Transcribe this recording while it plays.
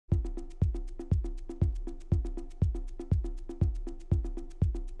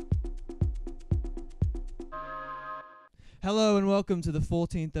Hello and welcome to the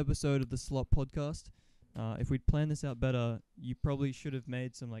 14th episode of the SLOP Podcast. If we'd planned this out better, you probably should have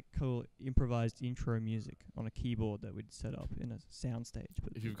made some like cool improvised intro music on a keyboard that we'd set up in a soundstage.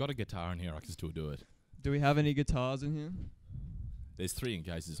 But if you've got a guitar in here, I can still do it. do we have any guitars in here? There's 3 in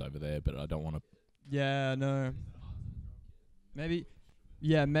cases over there, but I don't want to. Yeah, no. Maybe.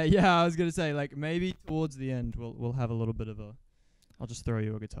 Yeah, I was gonna say like maybe towards the end we'll have a little bit of a. I'll just throw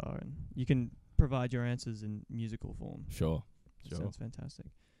you a guitar and you can provide your answers in musical form. Sure. Sounds fantastic.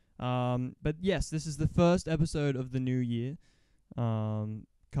 But yes, this is the first episode of the new year.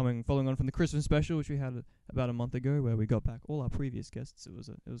 Following on from the Christmas special, which we had about a month ago, where we got back all our previous guests. It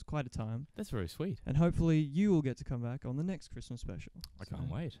was quite a time. That's very sweet. And hopefully you will get to come back on the next Christmas special. I can't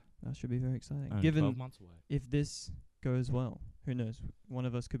wait. That should be very exciting. Only Given 12 months away. if this goes well, who knows? One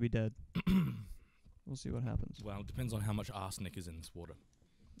of us could be dead. We'll see what happens. Well, it depends on how much arsenic is in this water.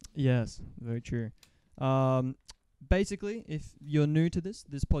 Yes, very true. Basically, if you're new to this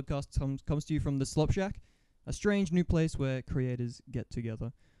podcast comes to you from the Slop Shack, a strange new place where creators get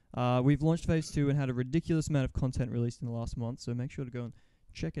together. We've launched Phase 2 and had a ridiculous amount of content released in the last month, so make sure to go and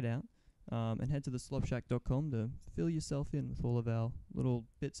check it out. And head to theslopshack.com to fill yourself in with all of our little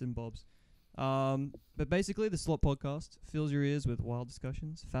bits and bobs. But basically, the SLOP Podcast fills your ears with wild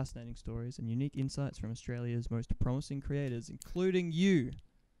discussions, fascinating stories, and unique insights from Australia's most promising creators, including you,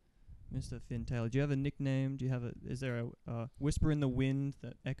 Mr. Finn Taylor. Do you have a nickname? Is there a whisper in the wind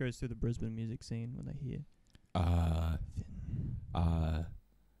that echoes through the Brisbane music scene when they hear Finn?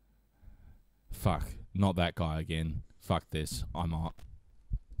 Fuck. Not that guy again. Fuck this. I'm out.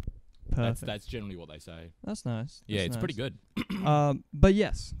 Perfect. That's generally what they say. That's nice. Yeah, That's it's pretty good. But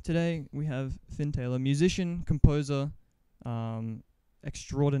yes, today we have Finn Taylor, musician, composer,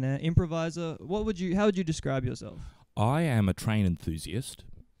 extraordinaire, improviser. How would you describe yourself? I am a train enthusiast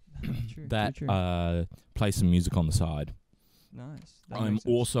True, that true. plays some music on the side. Nice. I'm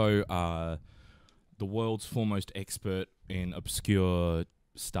also the world's foremost expert in obscure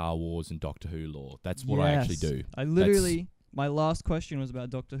Star Wars and Doctor Who lore. That's what I actually do. My last question was about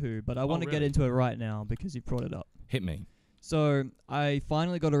Doctor Who, but I want to get into it right now because you brought it up. Hit me. So I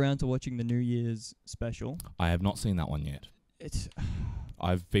finally got around to watching the New Year's special. I have not seen that one yet.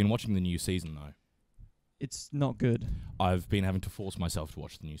 I've been watching the new season, though. It's not good. I've been having to force myself to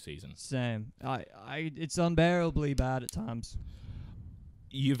watch the new season. Same. It's unbearably bad at times.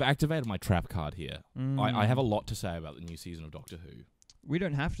 You've activated my trap card here. I have a lot to say about the new season of Doctor Who. We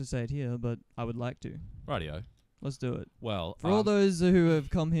don't have to say it here, but I would like to. Rightio. Let's do it. Well, for all those who have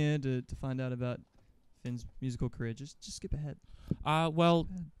come here to find out about Finn's musical career, just skip ahead.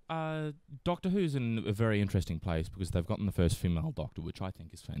 Doctor Who's in a very interesting place because they've gotten the first female Doctor, which I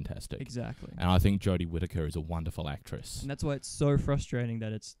think is fantastic. Exactly. And I think Jodie Whittaker is a wonderful actress. And that's why it's so frustrating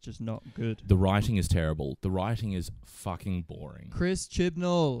that it's just not good. The writing is terrible. The writing is fucking boring. Chris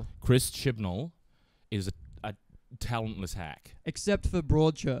Chibnall is a talentless hack. Except for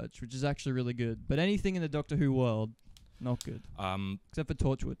Broadchurch, which is actually really good. But anything in the Doctor Who world, not good. Except for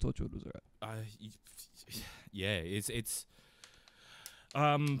Torchwood. Torchwood was alright. It's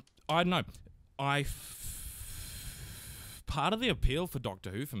I don't know. Part of the appeal for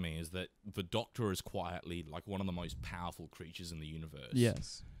Doctor Who for me is that the Doctor is quietly like one of the most powerful creatures in the universe.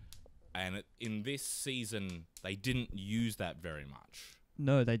 Yes. And in this season, they didn't use that very much.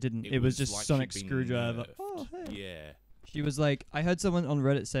 No, they didn't. It was just like Sonic Screwdriver. Oh, hey. Yeah. She was like, I heard someone on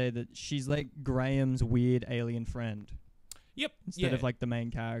Reddit say that she's like Graham's weird alien friend. Yep. Instead of like the main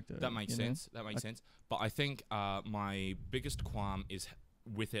character. That makes sense. That makes sense. But I think my biggest qualm is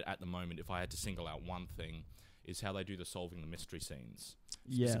with it at the moment, if I had to single out one thing, is how they do the solving the mystery scenes.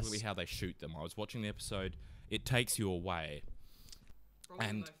 Yes. Specifically how they shoot them. I was watching the episode. It takes you away. Probably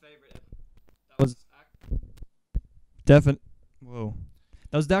and my favorite. That was definitely. Whoa.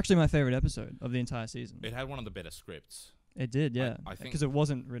 That was actually my favorite episode of the entire season. It had one of the better scripts. It did, yeah. I think because it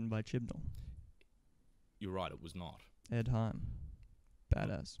wasn't written by Chibnall. You're right, it was not. Ed Heim.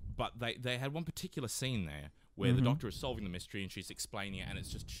 Badass. But they had one particular scene there where the Doctor is solving the mystery and she's explaining it, and it's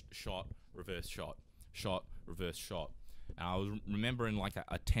just shot, reverse shot, shot, reverse shot. And I was remembering like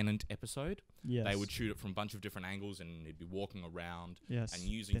a Tennant episode. Yes. They would shoot it from a bunch of different angles and he'd be walking around and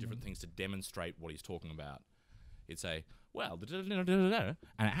using different things to demonstrate what he's talking about. He'd say, well, and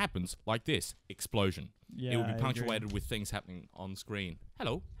it happens like this, explosion. Yeah, it would be punctuated with things happening on screen.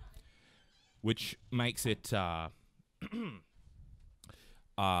 Hello. Which makes it a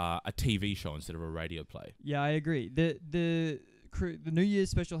TV show instead of a radio play. Yeah, I agree. The New Year's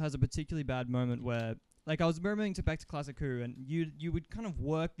special has a particularly bad moment where like I was remembering back to Classic Who, and you would kind of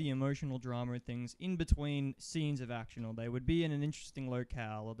work the emotional drama and things in between scenes of action, or they would be in an interesting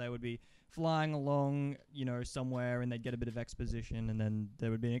locale, or they would be flying along, somewhere, and they'd get a bit of exposition, and then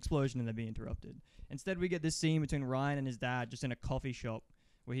there would be an explosion, and they'd be interrupted. Instead, we get this scene between Ryan and his dad just in a coffee shop,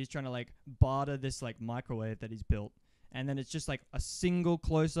 where he's trying to like barter this like microwave that he's built. And then it's just like a single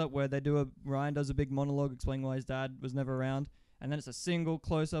close-up where Ryan does a big monologue explaining why his dad was never around. And then it's a single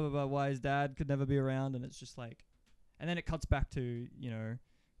close-up about why his dad could never be around. And it's just like, and then it cuts back to,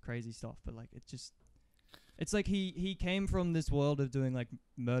 crazy stuff. But like, it's like he came from this world of doing like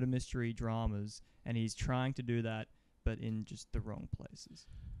murder mystery dramas, and he's trying to do that, but in just the wrong places.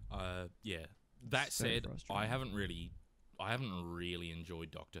 Yeah. That said, I haven't really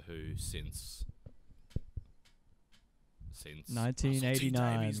enjoyed Doctor Who since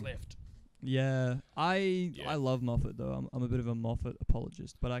 1989. Davies left. Yeah, I love Moffat though. I'm a bit of a Moffat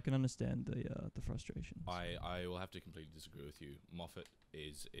apologist, but I can understand the frustration. I will have to completely disagree with you. Moffat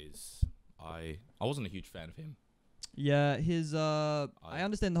is I wasn't a huge fan of him. Yeah, I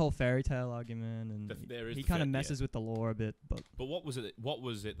understand the whole fairy tale argument, and he kind of messes with the lore a bit. But what was it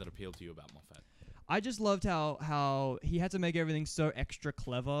that appealed to you about Moffat? I just loved how he had to make everything so extra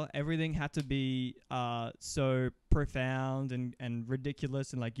clever. Everything had to be so profound and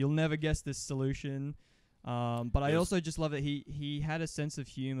ridiculous, and like you'll never guess this solution. But I also just love that he had a sense of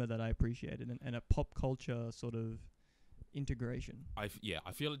humor that I appreciated, and a pop culture sort of integration. I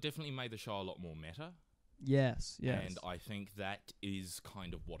feel it definitely made the show a lot more meta. Yes. And I think that is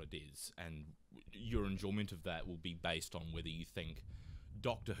kind of what it is, and your enjoyment of that will be based on whether you think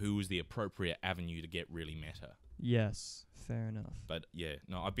Doctor Who is the appropriate avenue to get really meta. Yes, fair enough. But yeah,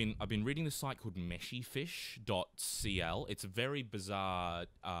 no, I've been reading this site called meshyfish.cl. It's a very bizarre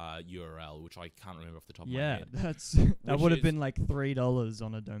URL, which I can't remember off the top of my head. That would have been like $3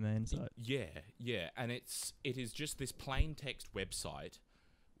 on a domain site. Yeah, and it is just this plain text website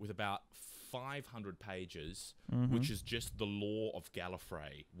with about 500 pages, which is just the lore of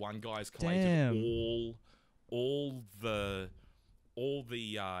Gallifrey. One guy's collated all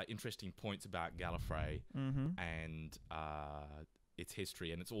the interesting points about Gallifrey and its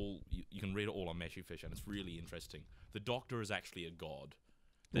history, and it's all you can read it all on Meshyfish, and it's really interesting. The Doctor is actually a god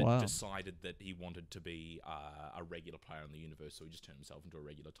that decided that he wanted to be a regular player in the universe, so he just turned himself into a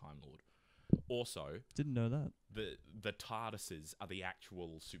regular Time Lord. Also, didn't know that the TARDISes are the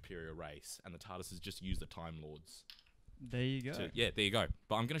actual superior race, and the TARDISes just use the Time Lords. There you go. There you go.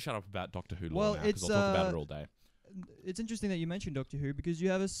 But I'm going to shut up about Doctor Who now, because I'll talk about it all day. It's interesting that you mentioned Doctor Who, because you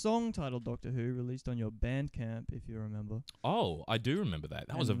have a song titled Doctor Who released on your Bandcamp, if you remember. Oh, I do remember that.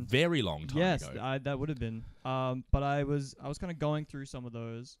 That was a very long time ago. Yes, that would have been. But I was kind of going through some of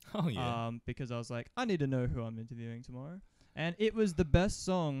those. Oh, yeah. Because I was like, I need to know who I'm interviewing tomorrow. And it was the best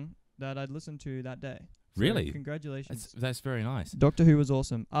song that I'd listened to that day. So really? Congratulations. That's very nice. Doctor Who was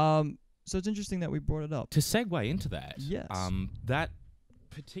awesome. So it's interesting that we brought it up. To segue into that, yes. That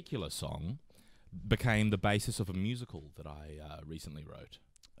particular song became the basis of a musical that I recently wrote.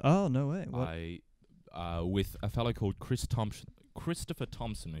 Oh, no way. What? With a fellow called Christopher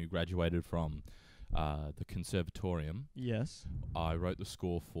Thompson, who graduated from the Conservatorium. Yes. I wrote the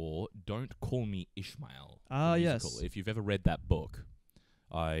score for Don't Call Me Ishmael. Ah, yes. If you've ever read that book,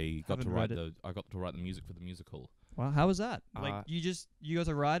 I got to write the music for the musical. Wow, how was that? Like you guys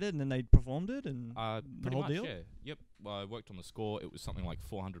write it and then they performed it and the whole deal? Yeah. Yep. Well, I worked on the score. It was something like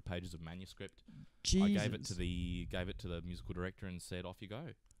 400 pages of manuscript. Jesus. I gave it to the musical director and said, "Off you go."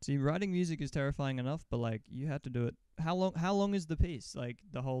 See, writing music is terrifying enough, but like you had to do it. How long is the piece? Like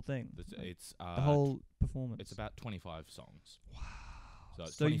the whole thing? It's the whole performance. It's about 25 songs. Wow.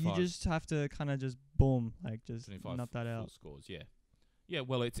 So you just have to kind of just boom, like just nut that out. Scores, yeah. Yeah,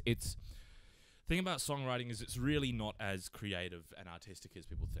 well, it's thing about songwriting is it's really not as creative and artistic as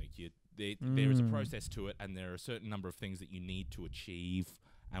people think. There is a process to it, and there are a certain number of things that you need to achieve.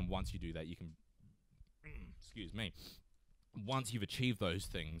 And once you do that, you can, excuse me, once you've achieved those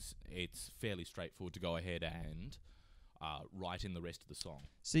things, it's fairly straightforward to go ahead and write in the rest of the song.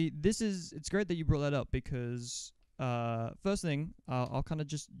 See, it's great that you brought that up, because first thing, I'll kind of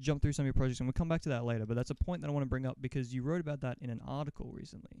just jump through some of your projects, and we'll come back to that later, but that's a point that I want to bring up, because you wrote about that in an article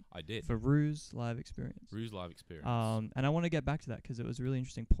recently. I did. For Ruse Live Experience. Ruse Live Experience. And I want to get back to that, because it was a really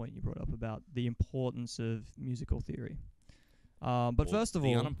interesting point you brought up about the importance of musical theory. But first of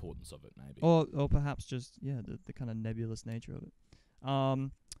all... the unimportance of it, maybe. Or perhaps just, the kind of nebulous nature of it.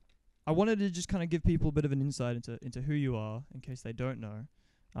 I wanted to just kind of give people a bit of an insight into who you are, in case they don't know.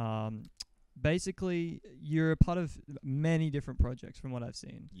 basically you're a part of many different projects from what I've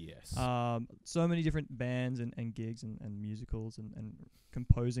seen. Yes. So many different bands and gigs and musicals and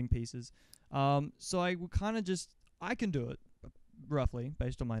composing pieces. So I would kind of I can do it roughly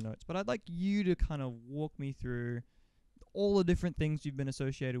based on my notes, but I'd like you to kind of walk me through all the different things you've been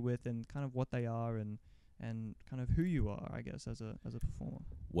associated with and kind of what they are and kind of who you are, I guess, as a performer.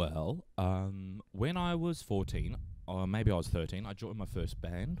 Well, when I was 14, or maybe I was 13, I joined my first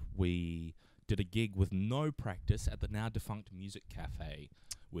band. We did a gig with no practice at the now defunct Music Cafe,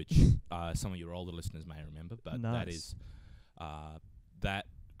 which some of your older listeners may remember, but Nice. that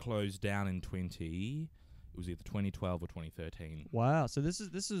closed down in it was either 2012 or 2013. Wow. So this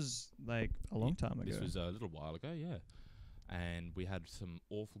is like a long time ago. This was a little while ago, yeah. And we had some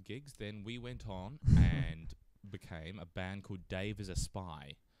awful gigs. Then we went on and became a band called Dave is a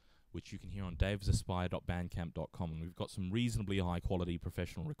Spy, which you can hear on daveisaspy.bandcamp.com. And we've got some reasonably high quality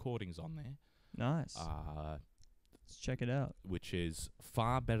professional recordings on there. Nice. Let's check it out. Which is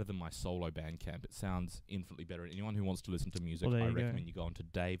far better than my solo Bandcamp. It sounds infinitely better. Anyone who wants to listen to music, Well, I there you go. recommend you go on to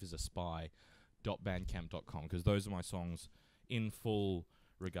daveisaspy.bandcamp.com, because those are my songs in full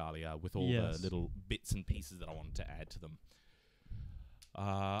regalia with all Yes. the little bits and pieces that I wanted to add to them.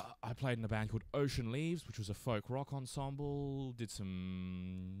 I played in a band called Ocean Leaves, which was a folk rock ensemble. Did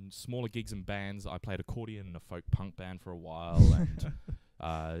some smaller gigs and bands. I played accordion in a folk punk band for a while,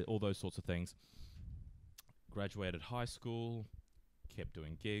 and all those sorts of things. Graduated high school, kept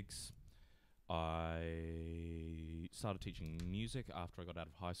doing gigs. I started teaching music after I got out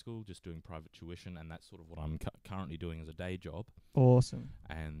of high school, just doing private tuition, and that's sort of what I'm currently doing as a day job. Awesome.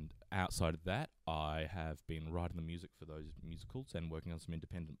 And outside of that, I have been writing the music for those musicals and working on some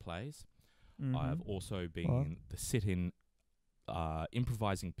independent plays. Mhm. I have also been the sit-in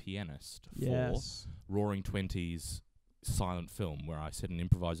improvising pianist Yes. for Roaring Twenties silent film, where I sit and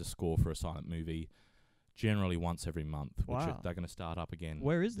improvise a score for a silent movie, generally once every month, which Wow. they're going to start up again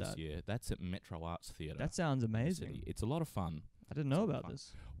Where is this that? year. That's at Metro Arts Theatre. That sounds in the amazing. city. It's a lot of fun. I didn't know It's a lot of about fun.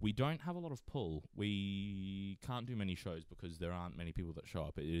 this. We don't have a lot of pull. We can't do many shows because there aren't many people that show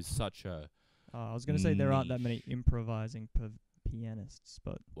up. It is such a, I was going to say there aren't that many Niche. improvising pianists,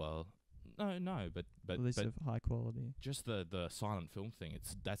 but well, no, but at least of high quality. just the silent film thing,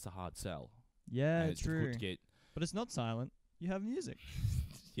 that's a hard sell. Yeah, And it's difficult true. to get. But it's not silent. You have music.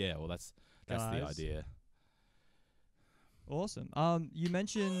 Yeah, well, that's the Guys. idea. Awesome. You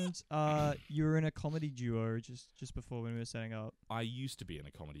mentioned you were in a comedy duo just before when we were setting up. I used to be in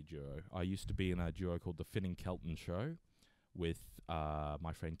a comedy duo. I used to be in a duo called the Finn and Kelton Show with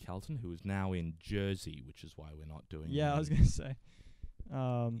my friend Kelton, who is now in Jersey, which is why we're not doing. Yeah, I was any- gonna say.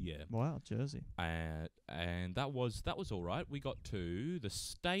 Yeah. Wow, Jersey. And that was all right. We got to the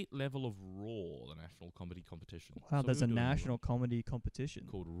state level of Raw, the national comedy competition. Wow, So there's we a were doing national comedy competition.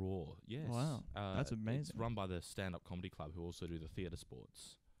 called Raw. Yes. Wow, that's It's amazing. run by the Stand Up Comedy Club, who also do the theatre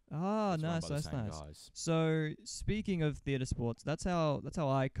sports. Ah, It's run nice, by the nice, same nice. guys. So speaking of theatre sports, that's how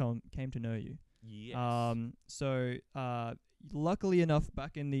I came to know you. Yes. So luckily enough,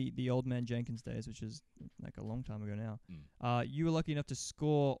 back in the Old Man Jenkins days, which is like a long time ago now, you were lucky enough to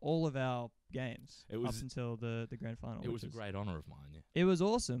score all of our games It up was- until the grand final. It which was a great honour of mine. Yeah. It was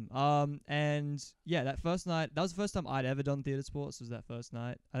awesome. And yeah, that first night, that was the first time I'd ever done theatre sports. Was that first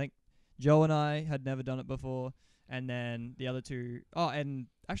night? I think Joe and I had never done it before, and then the other two. Oh, and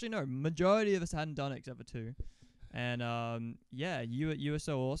actually no, majority of us hadn't done it except for two. And yeah, you were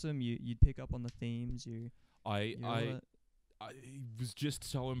so awesome. You'd pick up on the themes. I was just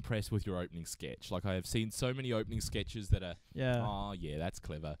so impressed with your opening sketch. Like, I have seen so many opening sketches that are, Yeah. oh yeah, that's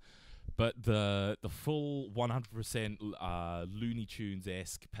clever. But the full 100% Looney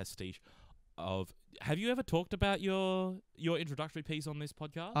Tunes-esque pastiche of. Have you ever talked about your introductory piece on this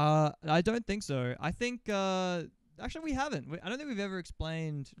podcast? I don't think so. I think actually we haven't. I don't think we've ever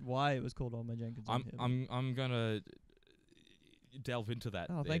explained why it was called Old Man Jenkins. on here, but- I'm gonna delve into that.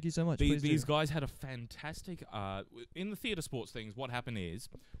 Oh, there. thank you so much. These Please do. guys had a fantastic in the theatre sports things. What happened is,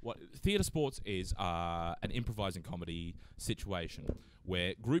 what theatre sports is an improvising comedy situation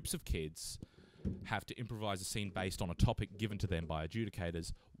where groups of kids have to improvise a scene based on a topic given to them by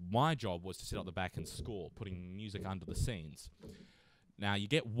adjudicators. My job was to sit at the back and score, putting music under the scenes. Now, you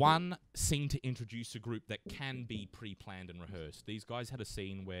get one scene to introduce a group that can be pre-planned and rehearsed. These guys had a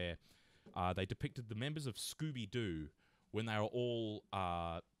scene where they depicted the members of Scooby-Doo when they were all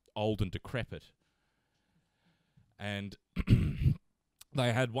old and decrepit. And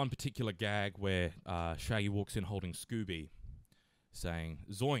they had one particular gag where Shaggy walks in holding Scooby, saying,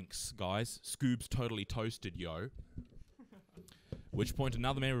 "Zoinks, guys, Scoob's totally toasted, yo." Which point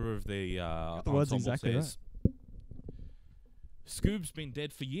another member of the the words ensemble exactly says, Scoob's been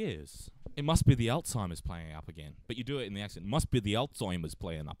dead for years. It must be the Alzheimer's playing up again. But you do it in the accent. Must be the Alzheimer's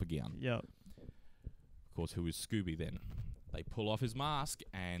playing up again. Yep. Of course, who is Scooby then? They pull off his mask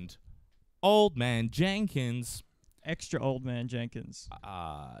and Old Man Jenkins. Extra Old Man Jenkins.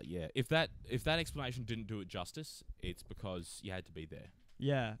 Yeah. If that explanation didn't do it justice, it's because you had to be there.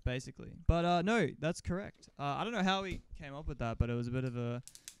 Yeah, basically. But no, that's correct. I don't know how we came up with that, but it was a bit of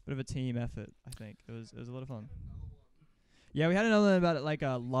a team effort. I think it was a lot of fun. Yeah, we had another one about it, like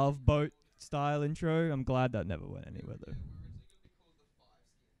a Love Boat style intro. I'm glad that never went anywhere though.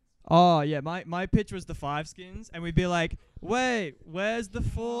 Oh yeah, my pitch was the 5 skins, and we'd be like, wait, where's the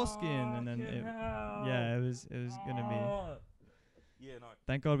 4 skin? And then it was gonna be. Yeah, no.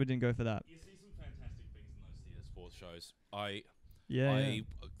 Thank God we didn't go for that. You see some fantastic things in those theatre sports shows. I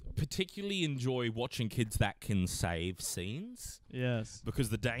particularly enjoy watching kids that can save scenes. Yes. Because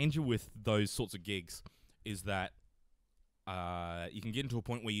the danger with those sorts of gigs is that you can get into a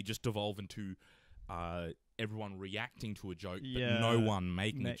point where you just devolve into everyone reacting to a joke, but no one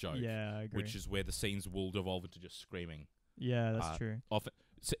making a joke. Yeah, I agree. Which is where the scenes will devolve into just screaming. Yeah, that's true. Often,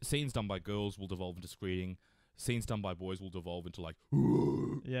 scenes done by girls will devolve into screaming. Scenes done by boys will devolve into like,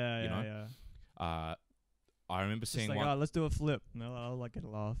 yeah. I remember seeing like, one. Oh, let's do a flip. No, I'll like get a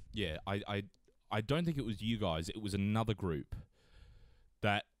laugh. Yeah, I don't think it was you guys. It was another group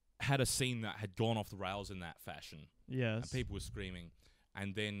that had a scene that had gone off the rails in that fashion. Yes. And people were screaming.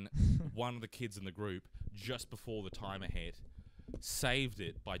 And then one of the kids in the group, just before the timer hit, saved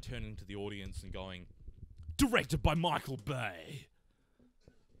it by turning to the audience and going, "Directed by Michael Bay."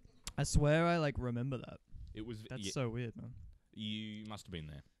 I swear I remember that. It was That's so weird, man. You must have been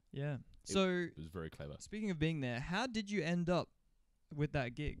there. Yeah. It was very clever. Speaking of being there, how did you end up with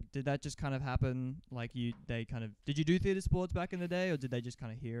that gig? Did that just kind of happen? Did you do theatre sports back in the day, or did they just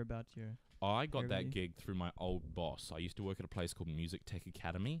kind of hear about you? I got that gig through my old boss. I used to work at a place called Music Tech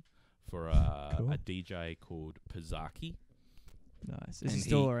Academy for a DJ called Pizaki. Nice. Is he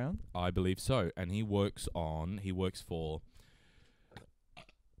still around? I believe so. And he works for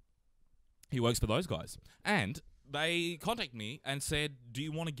those guys. And they contacted me and said, "Do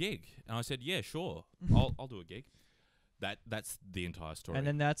you want a gig?" And I said, "Yeah, sure. I'll do a gig." That's the entire story. And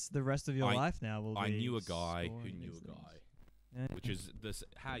then that's the rest of your life now. I knew a guy who knew a guy. Yeah. Which is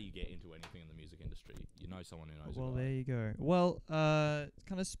how you get into anything in the music industry. You know someone who knows. Well, there you go. Well,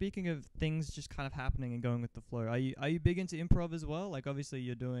 kind of speaking of things just kind of happening and going with the flow. Are you big into improv as well? Like, obviously,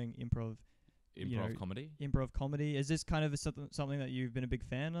 you're doing improv comedy. Improv comedy. Is this kind of something that you've been a big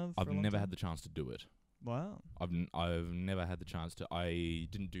fan of? I've never had the chance to do it. Wow. I've never had the chance to. I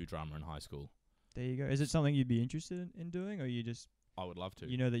didn't do drama in high school. There you go. Is it something you'd be interested in doing, or you just? I would love to.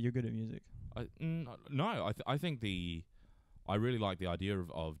 You know that you're good at music. No. I think I really like the idea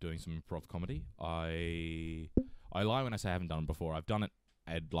of doing some improv comedy. I lie when I say I haven't done it before. I've done it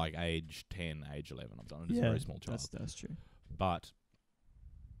at age 10, age 11. I've done it as a very small child. That's true. But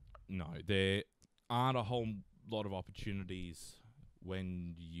no, there aren't a whole lot of opportunities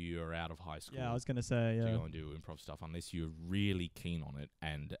when you're out of high school. Yeah, I was gonna say to go and do improv stuff unless you're really keen on it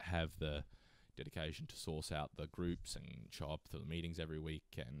and have the dedication to source out the groups and show up to the meetings every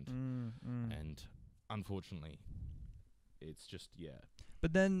week and unfortunately. It's just,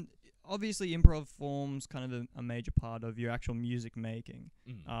 But then, obviously, improv forms kind of a major part of your actual music making.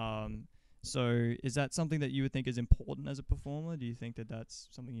 So, is that something that you would think is important as a performer? Do you think that that's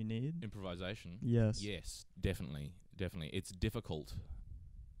something you need? Improvisation? Yes. Yes, definitely. It's difficult,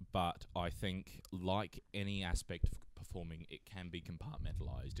 but I think, like any aspect of performing, it can be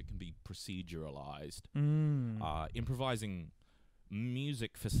compartmentalized. It can be proceduralized. Improvising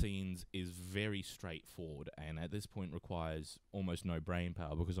music for scenes is very straightforward, and at this point requires almost no brain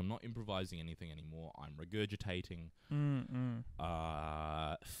power because I'm not improvising anything anymore. I'm regurgitating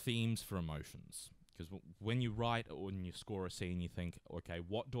themes for emotions. Because when you write or when you score a scene, you think, okay,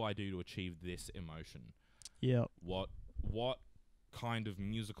 what do I do to achieve this emotion? Yeah. What kind of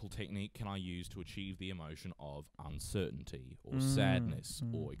musical technique can I use to achieve the emotion of uncertainty or sadness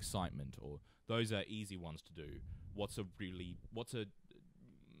or excitement? Or those are easy ones to do. What's a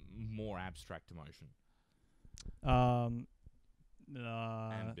more abstract emotion? Ambivalence.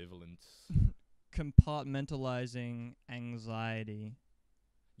 Compartmentalizing anxiety.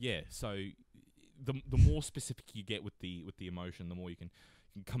 Yeah, so the more specific you get with the emotion, the more you can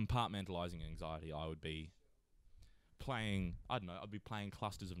compartmentalizing anxiety. I would be playing, I'd be playing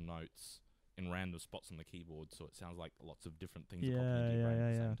clusters of notes in random spots on the keyboard, so it sounds like lots of different things are popping into your brain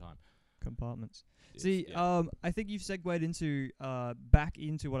at the same time. Compartments. I think you've segued into back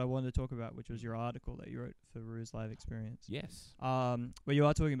into what I wanted to talk about, which was your article that you wrote for Rue's Live Experience. Yes. Where you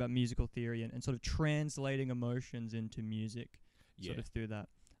are talking about musical theory and sort of translating emotions into music. sort of through that.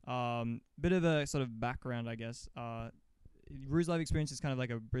 Bit of a sort of background, I guess. Rue's Live Experience is kind of like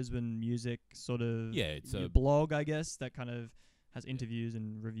a Brisbane music sort of it's a blog, I guess, that kind of has interviews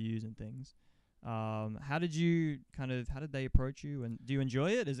and reviews and things. How did they approach you, and do you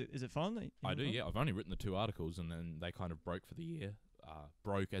enjoy it? Is it fun? I do, yeah. I've only written the 2 articles, and then they kind of broke for the year.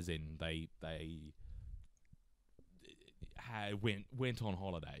 Broke as in they went on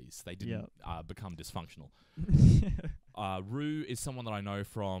holidays. They didn't become dysfunctional. Rue is someone that I know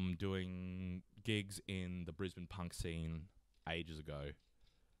from doing gigs in the Brisbane punk scene ages ago.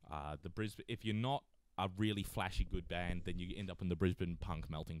 If you're not a really flashy good band, then you end up in the Brisbane punk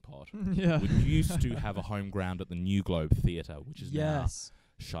melting pot. Yeah. We used to have a home ground at the New Globe Theatre, which is now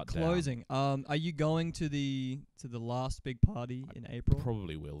shut closing. down. Are you going to the last big party in April?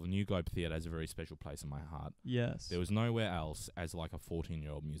 Probably will. The New Globe Theatre has a very special place in my heart. Yes. There was nowhere else as like a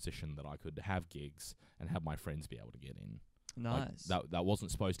 14-year-old musician that I could have gigs and have my friends be able to get in. Nice. Like, that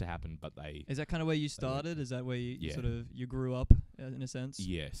wasn't supposed to happen, but they... Is that kind of where you started? Is that where you sort of you grew up in a sense?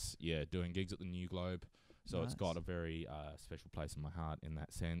 Yes. Yeah, doing gigs at the New Globe. So it's got a very special place in my heart in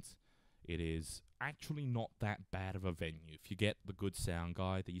that sense. It is actually not that bad of a venue. If you get the good sound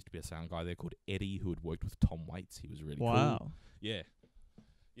guy, there used to be a sound guy there called Eddie who had worked with Tom Waits. He was really cool. Wow. Yeah.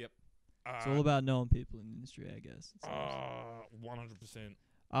 Yep. It's all about knowing people in the industry, I guess.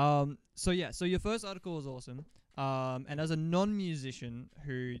 100%. So your first article was awesome. And as a non-musician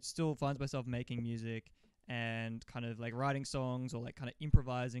who still finds myself making music and kind of like writing songs or like kind of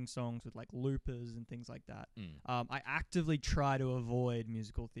improvising songs with like loopers and things like that, I actively try to avoid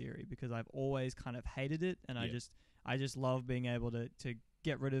musical theory because I've always kind of hated it, and I just love being able to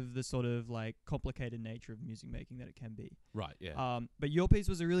get rid of the sort of like complicated nature of music making that it can be. Right, yeah. But your piece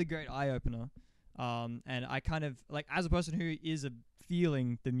was a really great eye-opener. And I kind of, like, as a person who is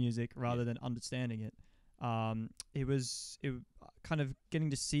feeling the music rather than understanding it, it was kind of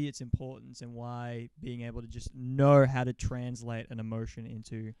getting to see its importance and why being able to just know how to translate an emotion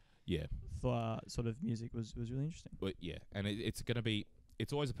into sort of music was really interesting. Well, yeah, and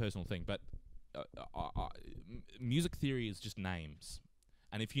it's always a personal thing, but music theory is just names.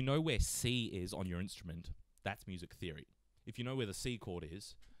 And if you know where C is on your instrument, that's music theory. If you know where the C chord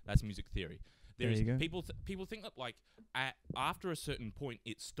is, that's music theory. People think that like after a certain point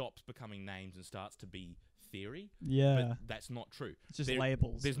it stops becoming names and starts to be theory. Yeah, but that's not true. It's just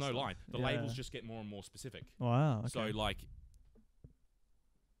labels. There's no line. The labels just get more and more specific. Wow. Okay. So like,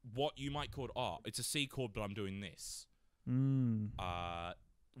 what you might call it's a C chord, but I'm doing this.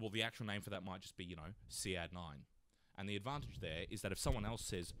 Well, the actual name for that might just be C add 9. And the advantage there is that if someone else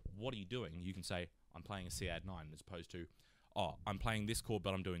says, "What are you doing?" you can say, "I'm playing a C add 9," as opposed to, "I'm playing this chord,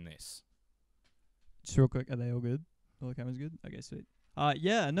 but I'm doing this." Just real quick, are they all good? All the cameras good? Okay, sweet.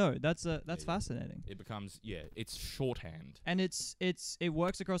 That's fascinating. It becomes it's shorthand, and it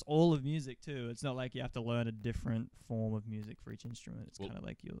works across all of music too. It's not like you have to learn a different form of music for each instrument. It's kind of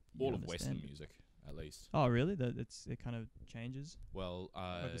like you all of Western music, at least. Oh, really? It kind of changes. Well,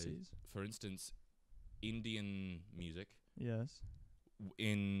 overseas, for instance, Indian music. Yes.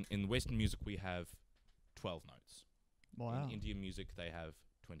 In Western music, we have 12 notes. Wow. In Indian music, they have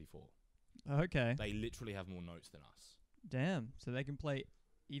 24. Okay. They literally have more notes than us. Damn. So they can play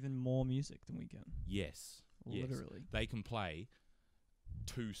even more music than we can. Yes. Literally. Yes. They can play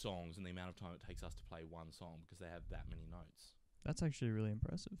 2 songs in the amount of time it takes us to play 1 song because they have that many notes. That's actually really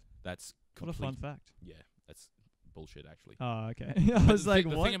impressive. That's what a fun fact. Yeah, that's bullshit, actually. Oh, okay. I was like,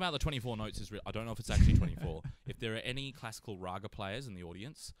 what? The thing about the 24 notes is I don't know if it's actually 24. If there are any classical raga players in the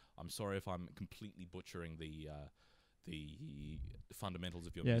audience, I'm sorry if I'm completely butchering the fundamentals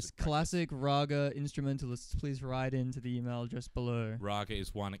of your music. Yes, classic raga instrumentalists, please write into the email just below. Raga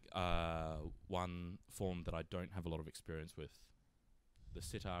is one form that I don't have a lot of experience with. The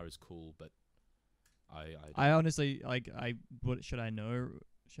sitar is cool, but I honestly what should I know?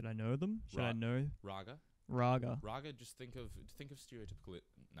 Should I know them? Should I know raga? Raga. Just think of stereotypical.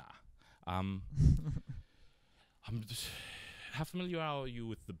 I'm just. How familiar are you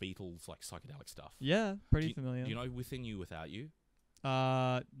with the Beatles, like psychedelic stuff? Yeah, pretty familiar. Do you know Within You, Without You?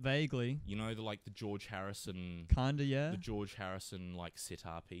 Vaguely. You know the George Harrison. Kinda, yeah. The George Harrison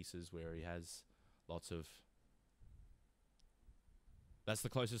sitar pieces where he has lots of. That's the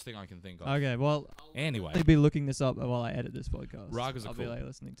closest thing I can think of. Okay, well. Anyway, I'll be looking this up while I edit this podcast. Ragas are cool. I'll be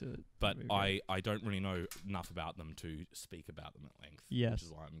listening to it. But I don't really know enough about them to speak about them at length. Yes. Which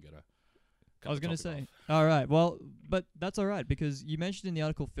is why I'm gonna. I was going to say. All right. Well, but that's all right because you mentioned in the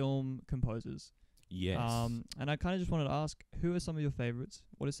article film composers. Yes. And I kind of just wanted to ask, who are some of your favorites?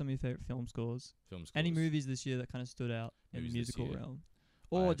 What are some of your favorite film scores? Any movies this year that kind of stood out in the musical realm?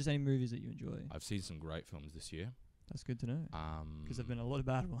 Or just any movies that you enjoy? I've seen some great films this year. That's good to know. Because there've been a lot of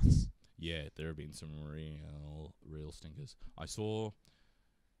bad Mm. ones. Yeah, there have been some real stinkers. I saw,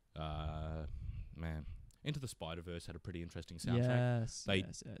 man, Into the Spider-Verse had a pretty interesting soundtrack. Yes, They-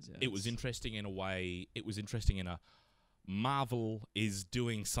 yes. It was interesting in a way. It was interesting in a Marvel is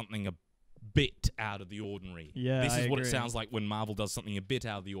doing something a bit out of the ordinary. Yeah, This I is what it agree. sounds like when Marvel does something a bit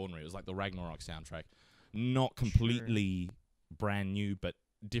out of the ordinary. It was like the Ragnarok soundtrack. Not completely brand new, but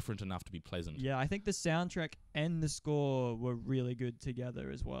different enough to be pleasant. Yeah, I think the soundtrack and the score were really good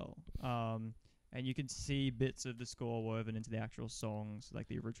together as well. And you can see bits of the score woven into the actual songs, like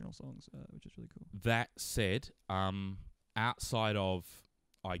the original songs, which is really cool. That said, outside of,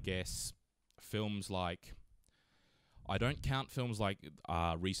 I guess, films like... I don't count films like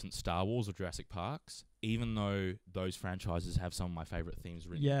recent Star Wars or Jurassic Parks, even though those franchises have some of my favourite themes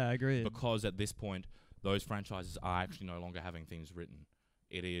written. Yeah, I agree. Because at this point, those franchises are actually no longer having themes written.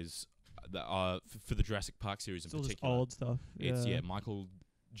 It is, for the Jurassic Park series It's in all just particular, old stuff. it's, Michael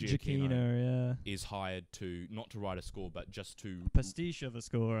Giacchino Giacchino, is hired to, not to write a score, but just to... pastiche of a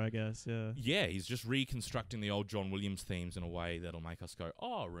score, I guess, yeah. Yeah, he's just reconstructing the old John Williams themes in a way that'll make us go,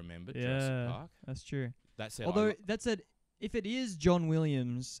 oh, remember Jurassic Yeah, Park? that's true. That said, Although, that said, if it is John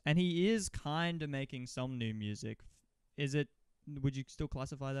Williams, and he is kind of making some new music, would you still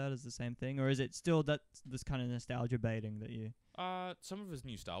classify that as the same thing? Or is it still this kind of nostalgia baiting that you... some of his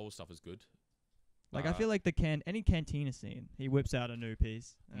new Star Wars stuff is good. Like, I feel like any Cantina scene, he whips out a new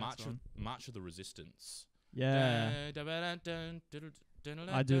piece. March of the Resistance. Yeah. I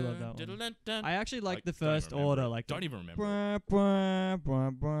do love that one. I actually like the First Order. Don't even remember it.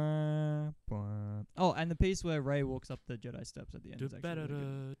 Oh, and the piece where Rey walks up the Jedi steps at the end is actually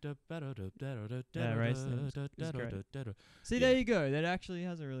really good. Yeah, Rey's theme is great. See, there you go. That actually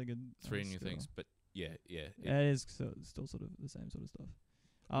has a really good... Three new score. things, but yeah. It is still sort of the same sort of stuff.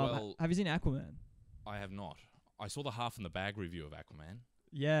 Well, have you seen Aquaman? I have not. I saw the Half in the Bag review of Aquaman.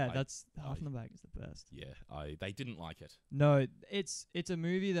 Yeah, that's Half in the Bag is the best. Yeah, they didn't like it. No, it's a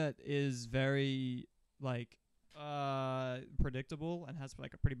movie that is very like predictable and has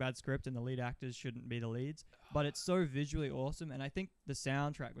like a pretty bad script, and the lead actors shouldn't be the leads. But it's so visually awesome, and I think the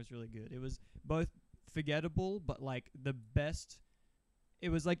soundtrack was really good. It was both forgettable, but like the best. It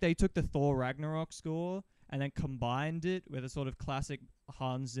was like they took the Thor Ragnarok score and then combined it with a sort of classic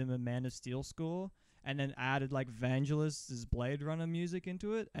Hans Zimmer Man of Steel score, and then added like Vangelis' Blade Runner music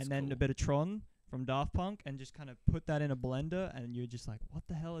into it, and then a bit of Tron from Daft Punk, and just kind of put that in a blender, and you're just like, what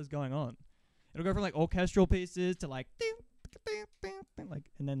the hell is going on? It'll go from like orchestral pieces to like,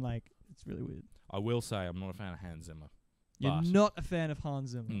 and then like, it's really weird. I will say I'm not a fan of Hans Zimmer. You're not a fan of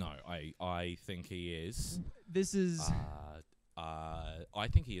Hans Zimmer? No, I think he is. This is... I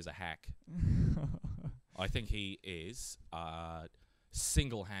think he is a hack. I think he is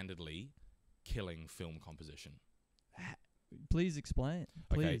single-handedly killing film composition. Please explain.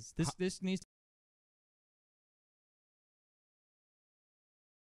 Please. Okay. This needs...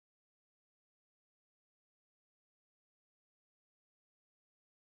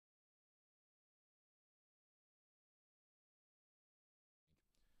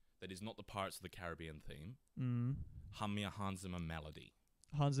 That is not the Pirates of the Caribbean theme. Hum me a Hans Zimmer melody.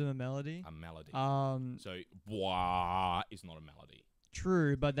 Hans Zimmer melody? A melody. So bwah is not a melody.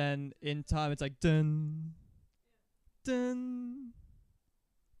 True, but then in time it's like dun, dun,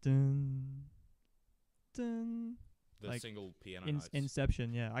 dun, dun. The like single piano notes.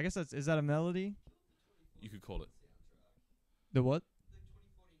 Inception, yeah. I guess is that a melody? You could call it. The what?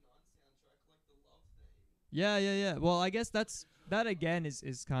 Yeah. Well, I guess that again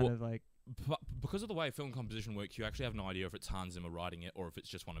is kind of like... Because of the way film composition works, you actually have no idea if it's Hans Zimmer writing it or if it's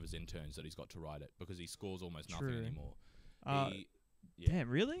just one of his interns that he's got to write it, because he scores almost nothing anymore. Damn,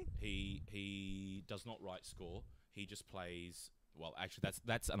 really? He does not write score. He just plays... Well, actually,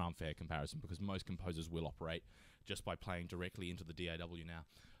 that's an unfair comparison, because most composers will operate just by playing directly into the DAW now.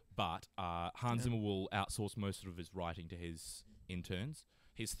 But Hans Zimmer will outsource most of his writing to his interns.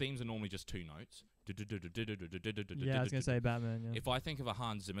 His themes are normally just two notes. Yeah, I was going to say Batman, yeah. If I think of a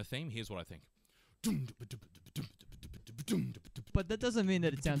Hans Zimmer theme, here's what I think. But that doesn't mean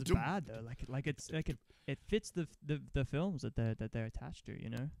that it sounds bad, though. It fits the films that they're attached to, you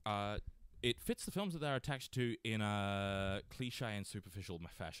know? It fits the films that they're attached to in a cliche and superficial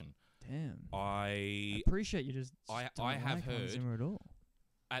fashion. Damn. I appreciate you just I have like heard Hans Zimmer at all.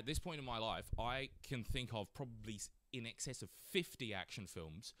 At this point in my life, I can think of probably in excess of 50 action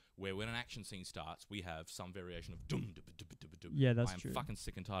films where when an action scene starts, we have some variation of dum dum dum dum dum. Yeah, that's true. I am fucking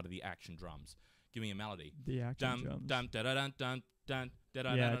sick and tired of the action drums. Give me a melody. The action drums. Dum da da dun dun dun da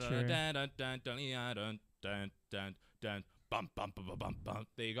da da da da da da da da bump, bump, bump, bump, bump.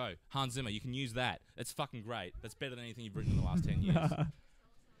 There you go. Hans Zimmer, you can use that. That's fucking great. That's better than anything you've written in the last 10 years.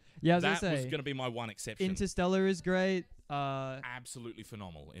 Yeah, that was going to be my one exception. Interstellar is great. Absolutely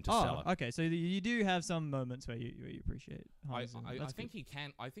phenomenal. Interstellar. Oh, okay. So you do have some moments where you appreciate Hans Zimmer. I think he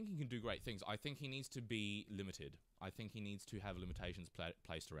can. I think he can do great things. I think he needs to be limited. I think he needs to have limitations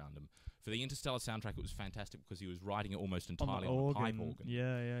placed around him. For the Interstellar soundtrack, it was fantastic because he was writing it almost entirely on the pipe organ.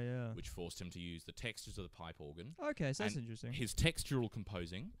 Yeah. Which forced him to use the textures of the pipe organ. Okay, so that's interesting. His textural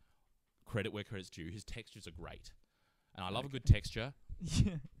composing, credit where credit's due. His textures are great, and I love a good texture.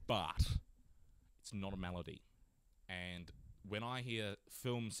 But it's not a melody. And when I hear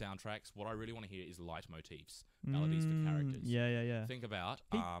film soundtracks, what I really want to hear is leitmotifs, melodies for characters. Yeah. Think about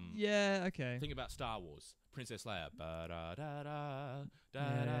Think about Star Wars, Princess Leia,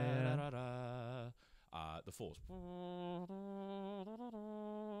 the Force,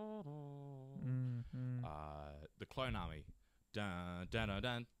 the Clone Army, dun dun dun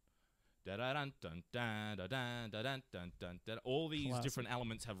dun. All these different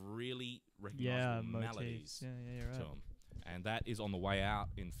elements have really recognizable melodies to them. And that is on the way out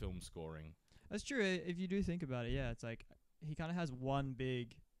in film scoring. That's true. If you do think about it, it's like he kind of has one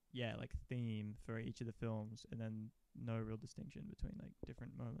big, like theme for each of the films, and then no real distinction between like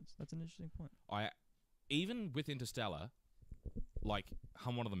different moments. That's an interesting point. Even with Interstellar, like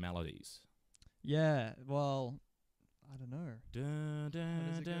hum one of the melodies. Yeah, well, I don't know.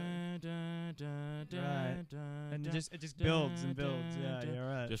 Right. And it just builds and builds. Yeah, you're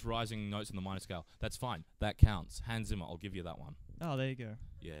right. Just rising notes in the minor scale. That's fine. That counts. Hans Zimmer, I'll give you that one. Oh, there you go.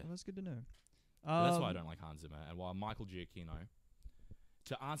 Yeah. Well, that's good to know. That's why I don't like Hans Zimmer. And while Michael Giacchino,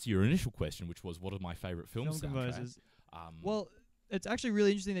 to answer your initial question, which was what are my favourite film soundtracks? Well, it's actually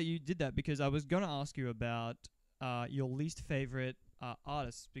really interesting that you did that, because I was going to ask you about your least favourite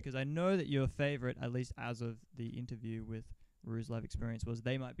artists, because I know that your favourite, at least as of the interview with Rue's Live Experience, was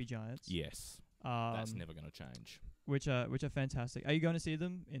They Might Be Giants. Yes. That's never going to change. Which are fantastic. Are you going to see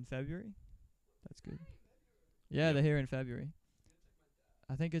them in February? That's good. Yeah, they're here in February.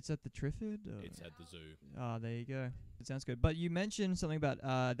 I think it's at the Triffid. It's at the zoo. Oh, there you go. It sounds good. But you mentioned something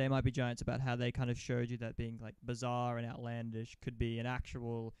about They Might Be Giants, about how they kind of showed you that being like bizarre and outlandish could be an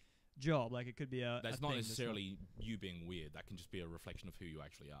actual job. Like it could be that's not necessarily you being weird. That can just be a reflection of who you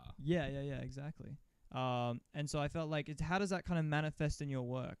actually are. Yeah, exactly. And so I felt like how does that kind of manifest in your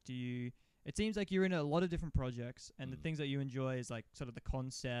work? It seems like you're in a lot of different projects, and the things that you enjoy is like sort of the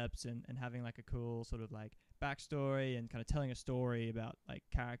concepts and having like a cool sort of like backstory and kind of telling a story about like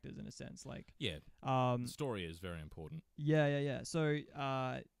characters in a sense. Like the story is very important. Yeah. So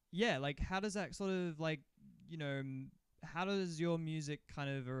like how does that sort of like, how does your music kind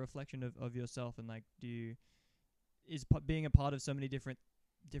of a reflection of yourself, and like being a part of so many different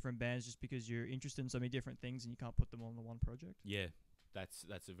bands just because you're interested in so many different things and you can't put them all in the one project? Yeah, that's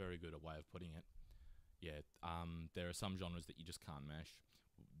a very good way of putting it. Yeah, there are some genres that you just can't mesh.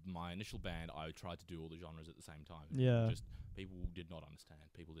 My initial band, I tried to do all the genres at the same time. Yeah. Just people did not understand.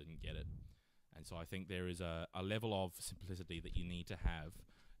 People didn't get it. And so I think there is a level of simplicity that you need to have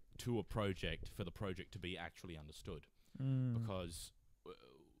to a project for the project to be actually understood. Because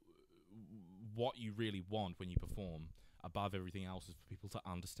what you really want when you perform above everything else is for people to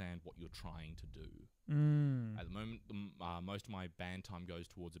understand what you're trying to do. At the moment, most of my band time goes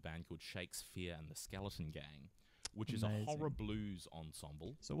towards a band called Shakespeare and the Skeleton Gang, which is a horror blues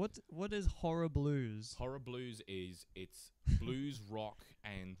ensemble. So what is horror blues? Horror blues it's blues, rock,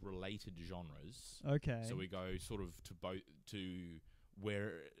 and related genres. Okay. So we go sort of to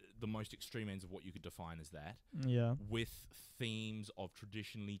where the most extreme ends of what you could define as that. Yeah. With themes of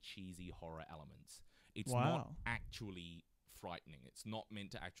traditionally cheesy horror elements. It's wow. not actually frightening. It's not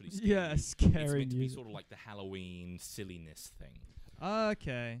meant to actually scare you. Scary. It's meant to be sort of like the Halloween silliness thing.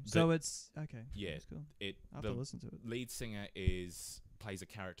 Okay. So it's okay. Yeah. That's cool. I'll have to listen to it. Lead singer plays a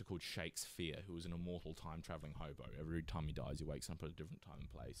character called Shakespeare, who is an immortal time-traveling hobo. Every time he dies, he wakes up at a different time and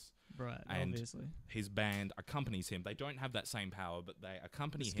place. Right, and obviously. His band accompanies him. They don't have that same power, but they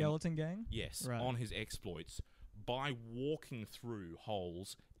accompany him. Skeleton Gang? Yes, on his exploits by walking through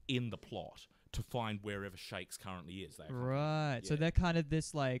holes in the plot to find wherever Shakes currently is. Right, so they're kind of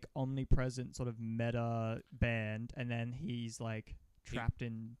this like omnipresent sort of meta band, and then he's like trapped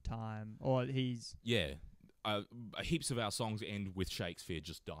in time, or he's... Yeah. Heaps of our songs end with Shakespeare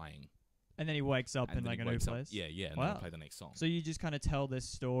just dying. And then he wakes up in like a new place? Yeah, and then we play the next song. So you just kind of tell this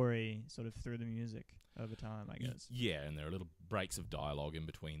story sort of through the music over time, I guess. Yeah, and there are little breaks of dialogue in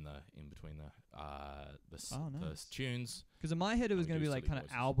between the tunes. Because in my head it was going to be like kind of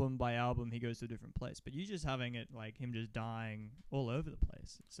album by album he goes to a different place, but you just having it like him just dying all over the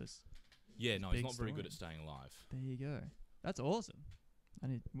place. It's just he's not very good at staying alive. There you go. That's awesome.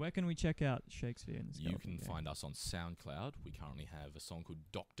 Where can we check out Shakespeare in the You Skeleton can Game? find us on SoundCloud. We currently have a song called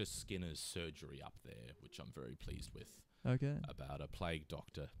Dr. Skinner's Surgery up there, which I'm very pleased with, Okay. about a plague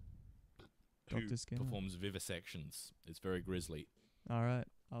doctor Dr. who Skinner. performs vivisections. It's very grisly. All right,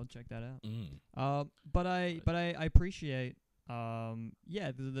 I'll check that out. Mm. But I appreciate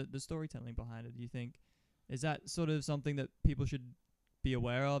the storytelling behind it. Do you think is that sort of something that people should be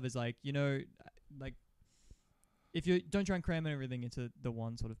aware of? Is like like if you don't try and cram everything into the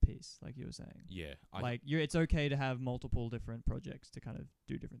one sort of piece, like you were saying. Yeah. It's okay to have multiple different projects to kind of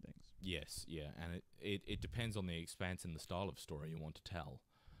do different things. Yes, yeah. And it depends on the expanse and the style of story you want to tell.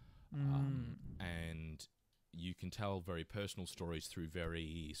 And you can tell very personal stories through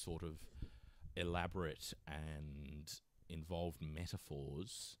very sort of elaborate and involved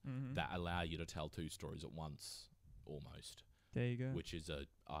metaphors that allow you to tell two stories at once, almost. There you go. Which is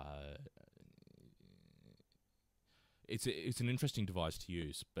it's an interesting device to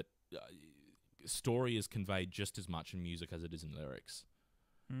use, but story is conveyed just as much in music as it is in lyrics.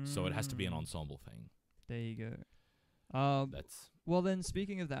 So it has to be an ensemble thing. There you go. Well then,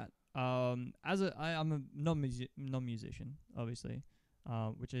 speaking of that, I'm a non-musician, obviously,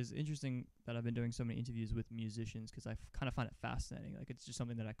 which is interesting that I've been doing so many interviews with musicians because I kind of find it fascinating. Like it's just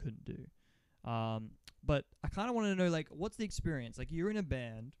something that I couldn't do. But I kind of want to know, like, what's the experience? Like, you're in a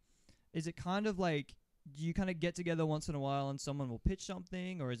band. Is it kind of like, do you kind of get together once in a while and someone will pitch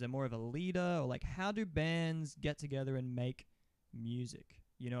something, or is there more of a leader, or like, how do bands get together and make music?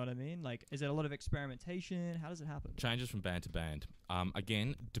 You know what I mean? Like, is it a lot of experimentation? How does it happen? Changes from band to band.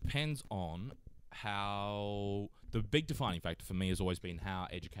 Again, depends on how... The big defining factor for me has always been how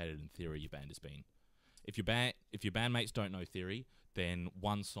educated in theory your band has been. If your bandmates don't know theory, then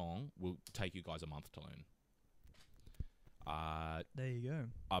one song will take you guys a month to learn. There you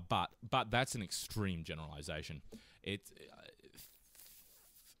go. But that's an extreme generalization. It's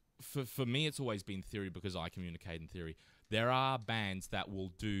for me, it's always been theory because I communicate in theory. There are bands that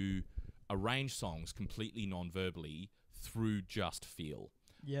will arrange songs completely non-verbally through just feel.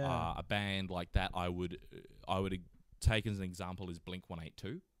 Yeah. A band like that I would take as an example is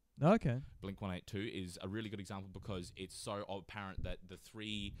Blink-182. Okay. Blink-182 is a really good example because it's so apparent that the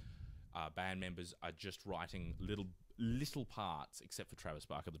three band members are just writing little parts, except for Travis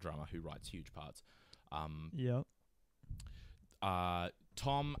Barker, the drummer, who writes huge parts.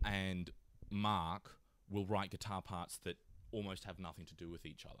 Tom and Mark will write guitar parts that almost have nothing to do with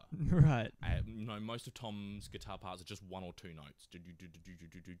each other. Right. Most of Tom's guitar parts are just one or two notes.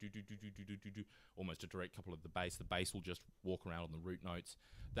 Almost a direct couple of the bass. The bass will just walk around on the root notes.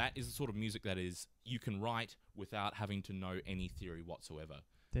 That is the sort of music that is you can write without having to know any theory whatsoever.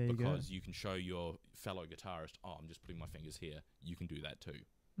 There you go. Because you can show your fellow guitarist, I'm just putting my fingers here. You can do that too.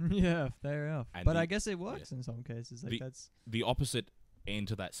 Yeah, fair enough. And but I guess it works in some cases. Like the opposite end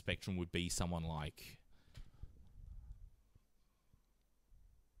to that spectrum would be someone like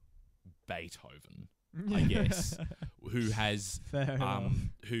Beethoven, I guess, who has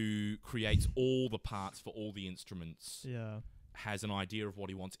who creates all the parts for all the instruments. Yeah. Has an idea of what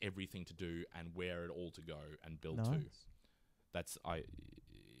he wants everything to do and where it all to go and build to. That's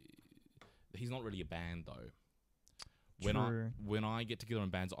he's not really a band though. When I get together in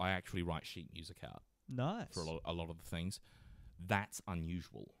bands, I actually write sheet music out. Nice. For a lot of the things. That's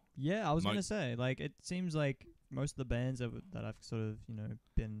unusual. Yeah, I was going to say, like, it seems like most of the bands that I've sort of,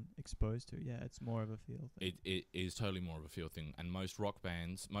 been exposed to, it's more of a feel thing. It is totally more of a feel thing. And most rock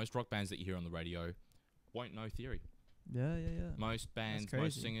bands that you hear on the radio won't know theory. Yeah. Most bands,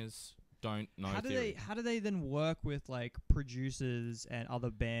 most singers don't know theory. How do they then work with, like, producers and other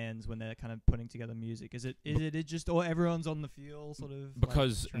bands when they're kind of putting together music? Is it just, or everyone's on the feel sort of?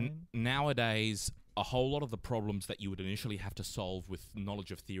 Because nowadays, a whole lot of the problems that you would initially have to solve with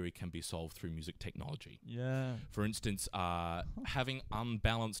knowledge of theory can be solved through music technology. Yeah. For instance, having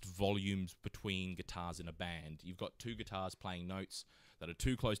unbalanced volumes between guitars in a band. You've got two guitars playing notes that are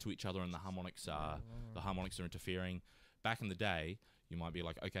too close to each other, and the harmonics are interfering. Back in the day, you might be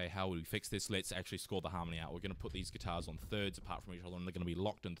like, okay, how will we fix this? Let's actually score the harmony out. We're going to put these guitars on thirds apart from each other, and they're going to be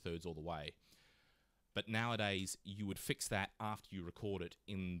locked in thirds all the way. But nowadays, you would fix that after you record it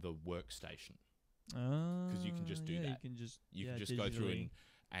in the workstation. Because you can just do that. You can just go through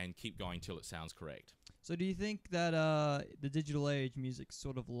and keep going till it sounds correct. So do you think that the digital age music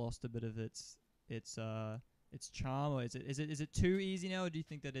sort of lost a bit of its charm, or is it too easy now, or do you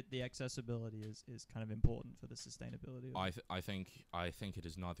think that the accessibility is kind of important for the sustainability of it? I think it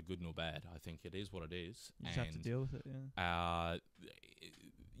is neither good nor bad. I think it is what it is. You just have to deal with it,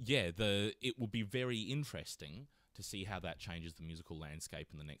 it will be very interesting to see how that changes the musical landscape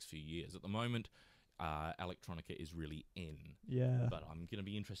in the next few years. At the moment, electronica is really in. Yeah. But I'm going to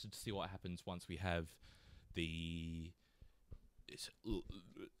be interested to see what happens once we have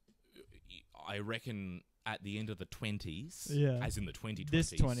I reckon at the end of the 20s, as in the 2020s.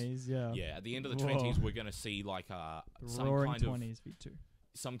 This 20s, yeah. Yeah, at the end of the 20s, we're going to see like some roaring kind 20s of... V2.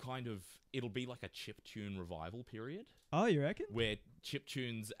 Some kind of... It'll be like a chiptune revival period. Oh, you reckon? Where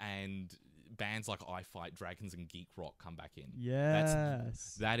chiptunes and bands like I Fight Dragons and Geek Rock come back in.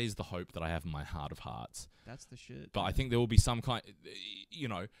 Yes. That is the hope that I have in my heart of hearts. That's the shit. But I think there will be some kind...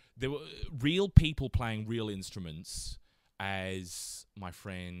 there were real people playing real instruments, as my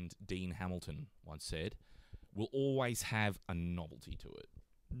friend Dean Hamilton once said, will always have a novelty to it.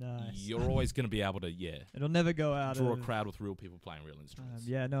 Nice. You're always going to be able to, It'll never go out draw a crowd with real people playing real instruments.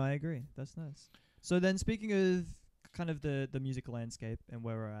 I agree. That's nice. So then, speaking of kind of the music landscape and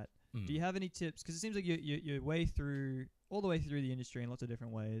where we're at, do you have any tips? Because it seems like you're all the way through the industry in lots of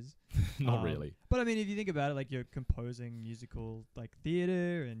different ways. Not really. But I mean, if you think about it, like you're composing musical like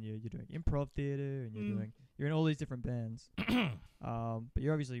theater, and you're doing improv theater, and you're in all these different bands. But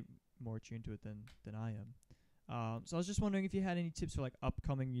you're obviously more attuned to it than I am. So I was just wondering if you had any tips for like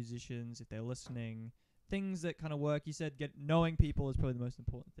upcoming musicians, if they're listening, things that kind of work. You said knowing people is probably the most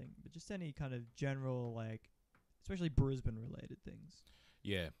important thing, but just any kind of general, like, especially Brisbane related things.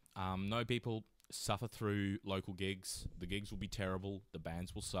 Yeah. Know people, suffer through local gigs. The gigs will be terrible. The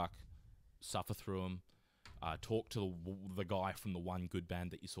bands will suck. Suffer through them. Talk to the guy from the one good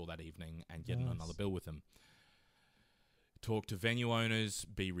band that you saw that evening and get on another bill with them. Talk to venue owners.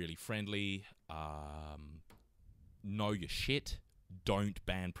 Be really friendly. Know your shit. Don't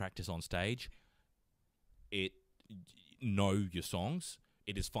band practice on stage. Know your songs.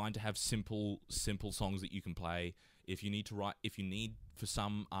 It is fine to have simple songs that you can play. If you need for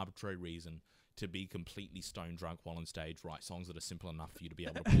some arbitrary reason to be completely stone drunk while on stage, write songs that are simple enough for you to be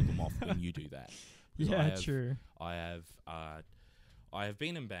able to pull them off when you do that. True. I have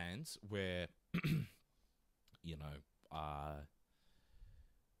been in bands where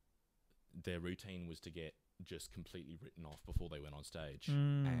their routine was to get just completely written off before they went on stage.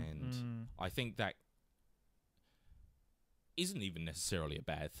 I think that isn't even necessarily a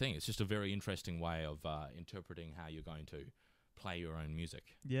bad thing. It's just a very interesting way of interpreting how you're going to play your own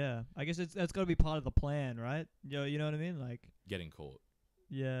music. Yeah, I guess that's got to be part of the plan, right? You know what I mean? Like getting caught.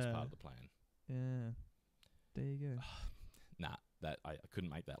 Yeah, it's part of the plan. Yeah, there you go. Nah, that I couldn't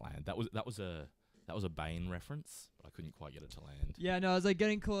make that land. That was a Bane reference, but I couldn't quite get it to land. Yeah, no, I was like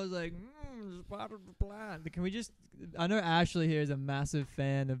getting caught. I was like, it's part of the plan. Can we just? I know Ashley here is a massive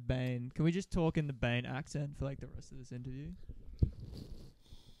fan of Bane. Can we just talk in the Bane accent for like the rest of this interview?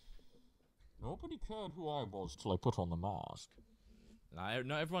 Nobody cared who I was till I put on the mask.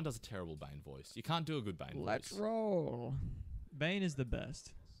 No, everyone does a terrible Bane voice. You can't do a good Bane voice. Let's roll. Bane is the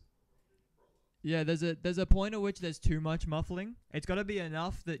best. Yeah, there's a point at which there's too much muffling. It's got to be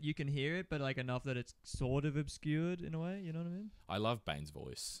enough that you can hear it, but like enough that it's sort of obscured in a way. You know what I mean? I love Bane's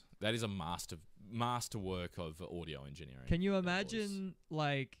voice. That is a masterwork of audio engineering. Can you imagine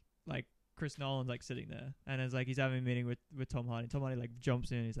like Chris Nolan's like sitting there and it's like he's having a meeting with Tom Hardy. Tom Hardy like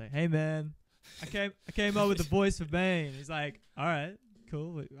jumps in and he's like, "Hey man, I came up with the voice for Bane." He's like, "All right,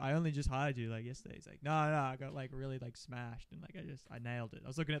 cool. I only just hired you like yesterday." He's like, no, I got like really like smashed and like I nailed it. I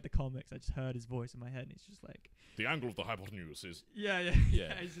was looking at the comics. I just heard his voice in my head and he's just like, the angle of the hypotenuse is. Yeah.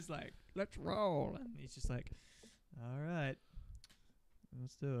 He's just like, let's roll, and he's just like, all right,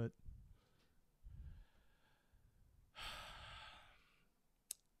 let's do it.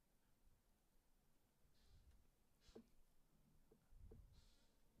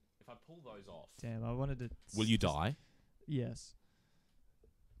 If I pull those off, damn, I wanted to. Will you die? Yes.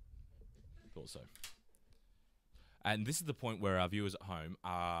 Thought so. And this is the point where our viewers at home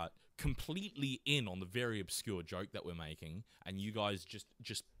are completely in on the very obscure joke that we're making, and you guys just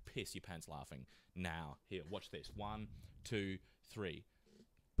piss your pants laughing. Now, here, watch this. 1, 2, 3.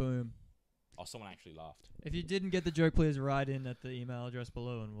 Boom. Oh, someone actually laughed. If you didn't get the joke, please write in at the email address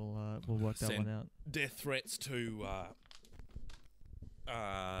below, and we'll work that one out. Death threats to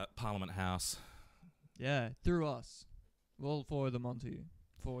Parliament House. Yeah, through us. We'll forward them on to you.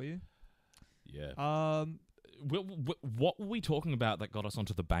 For you. Yeah. What were we talking about that got us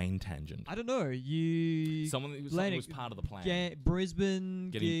onto the Bane tangent? I don't know. Something was part of the plan.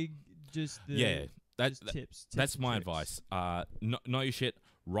 Brisbane gig, just tips. That's my advice. Know your shit.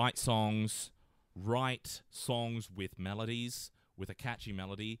 Write songs with melodies, with a catchy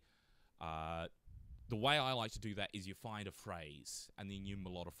melody. The way I like to do that is you find a phrase and then you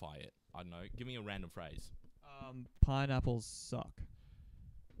melodify it. I don't know. Give me a random phrase. Pineapples suck.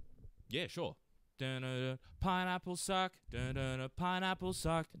 Yeah, sure. Dun-dun-dun. Pineapple suck. Dun-dun-dun. Pineapple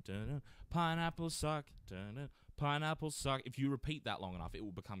suck. Dun-dun. Pineapple suck. Dun-dun. Pineapple suck. If you repeat that long enough, it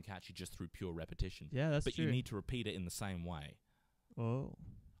will become catchy just through pure repetition. Yeah, that's but true. you need to repeat it in the same way. Oh.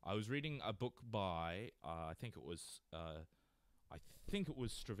 I was reading a book by I think it was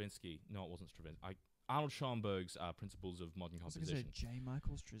Stravinsky. No, it wasn't Stravinsky. Arnold Schoenberg's Principles of Modern Composition. I was going to say J.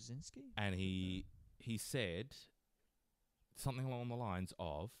 Michael Straczynski? And he said something along the lines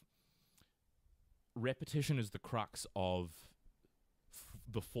of repetition is the crux of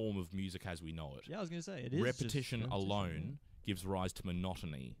the form of music as we know it. Yeah, I was going to say it is. Repetition alone gives rise to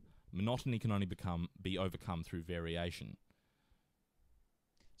monotony. Monotony can only be overcome through variation.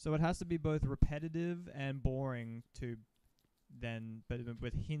 So it has to be both repetitive and boring but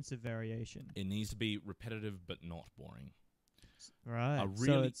with hints of variation. It needs to be repetitive but not boring. Right.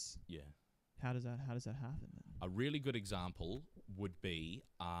 So it's how does that happen then? A really good example would be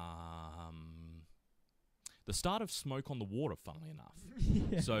the start of Smoke on the Water, funnily enough.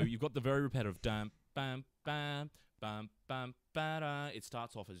 Yeah. So you've got the very repetitive dum bam bam bum bum ba-da. It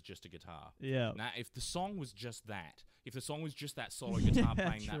starts off as just a guitar. Yeah. Now, if the song was just that solo guitar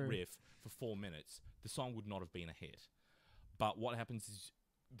playing that true. riff for 4 minutes, the song would not have been a hit. But what happens is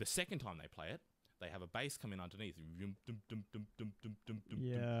the second time they play it, they have a bass come in underneath.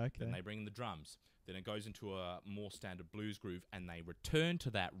 Yeah, okay. Then they bring in the drums. Then it goes into a more standard blues groove, and they return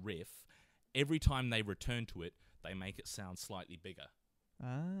to that riff. Every time they return to it, they make it sound slightly bigger.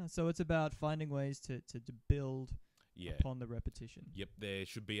 Ah, so it's about finding ways to build upon the repetition. Yep, there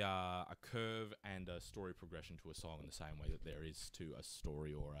should be a curve and a story progression to a song in the same way that there is to a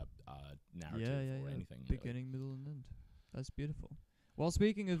story or a narrative or anything. Beginning, middle, and end. That's beautiful. Well,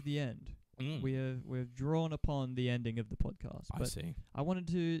 speaking of the end, we've drawn upon the ending of the podcast. I see. I wanted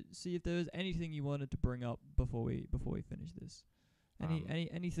to see if there was anything you wanted to bring up before we finish this.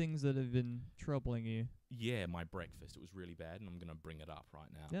 Any things that have been troubling you? Yeah, my breakfast. It was really bad, and I'm going to bring it up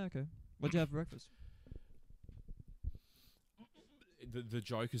right now. Yeah, okay. What'd you have for breakfast? The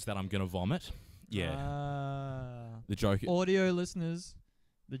joke is that I'm going to vomit. Yeah. The joke... Audio listeners,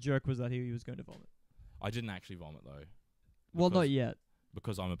 the joke was that he was going to vomit. I didn't actually vomit, though. Well, not yet.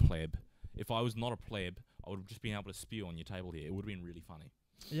 Because I'm a pleb. If I was not a pleb, I would have just been able to spew on your table here. It would have been really funny.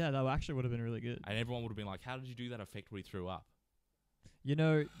 Yeah, that actually would have been really good. And everyone would have been like, how did you do that effect where you threw up? You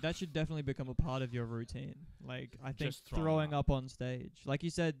know, that should definitely become a part of your routine. Like, I think Just throwing up on stage. Like you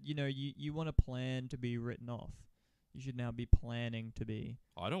said, you want to plan to be written off. You should now be planning to be...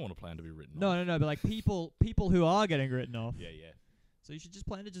 I don't want to plan to be written off. No, but like people who are getting written off. Yeah. So you should just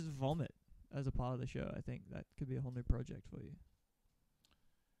plan to just vomit as a part of the show. I think that could be a whole new project for you.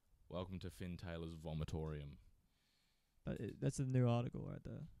 Welcome to Finn Taylor's Vomitorium. That's a new article right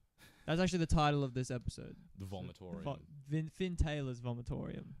there. That's actually the title of this episode. The Vomitorium. Finn Taylor's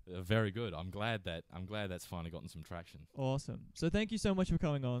Vomitorium. Very good. I'm glad that's finally gotten some traction. Awesome. So thank you so much for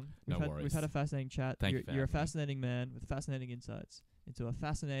coming on. Worries. We've had a fascinating chat. Thank you for you're a having me. fascinating man with fascinating insights into a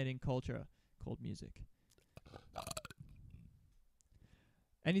fascinating culture called music.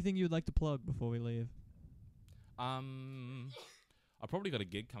 Anything you would like to plug before we leave? I probably got a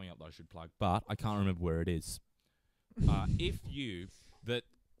gig coming up that I should plug, but I can't remember where it is. That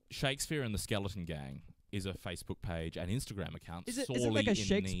Shakespeare and the Skeleton Gang is a Facebook page and Instagram account. Is it like a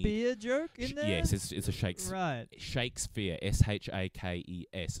Shakespeare joke in there? Yes, it's a Shakespeare. Right. Shakespeare, Shakes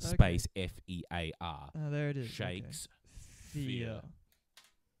space Fear. Oh, there it is. Shakespeare. Okay.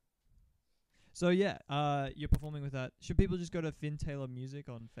 So yeah, you're performing with that. Should people just go to Finn Taylor Music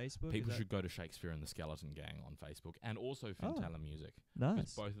on Facebook? People should go to Shakespeare and the Skeleton Gang on Facebook and also Finn Taylor Music.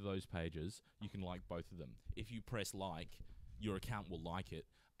 Nice. Both of those pages, you can like both of them. If you press like, your account will like it.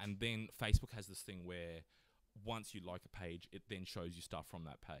 And then Facebook has this thing where once you like a page, it then shows you stuff from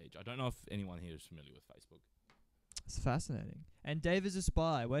that page. I don't know if anyone here is familiar with Facebook. It's fascinating. And Dave is a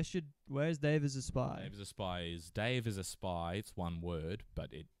Spy. Where's Dave is a Spy? Dave is a Spy. It's one word,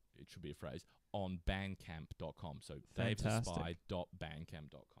 but it should be a phrase. On bandcamp.com. So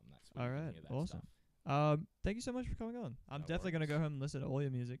davesespy.bandcamp.com. That's where you can hear that awesome. stuff. Thank you so much for coming on. I'm No definitely going to go home and listen to all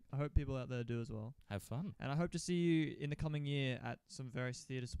your music. I hope people out there do as well. Have fun. And I hope to see you in the coming year at some various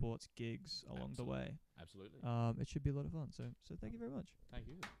theatre sports gigs along the way. Absolutely. It should be a lot of fun. So thank you very much. Thank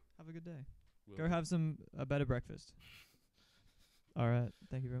you. Have a good day. Will Go have a better breakfast. All right.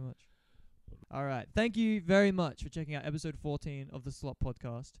 Thank you very much. All right. Thank you very much for checking out episode 14 of the SLOP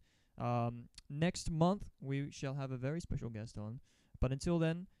Podcast. Next month, we shall have a very special guest on. But until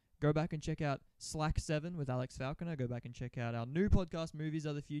then, go back and check out Slack 7 with Alex Falconer. Go back and check out our new podcast, Movies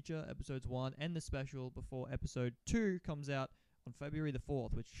Are the Future, episodes 1 and the special before episode 2 comes out on February the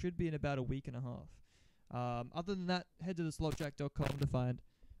 4th, which should be in about a week and a half. Other than that, head to theslopjack.com to find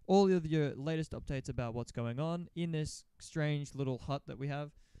all of your latest updates about what's going on in this strange little hut that we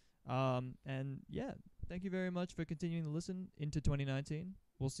have. And yeah, thank you very much for continuing to listen into 2019.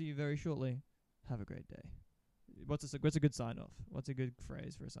 We'll see you very shortly. Have a great day. What's a good sign off? What's a good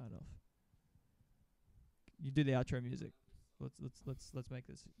phrase for a sign off? You do the outro music. Let's make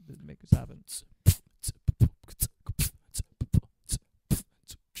this happen.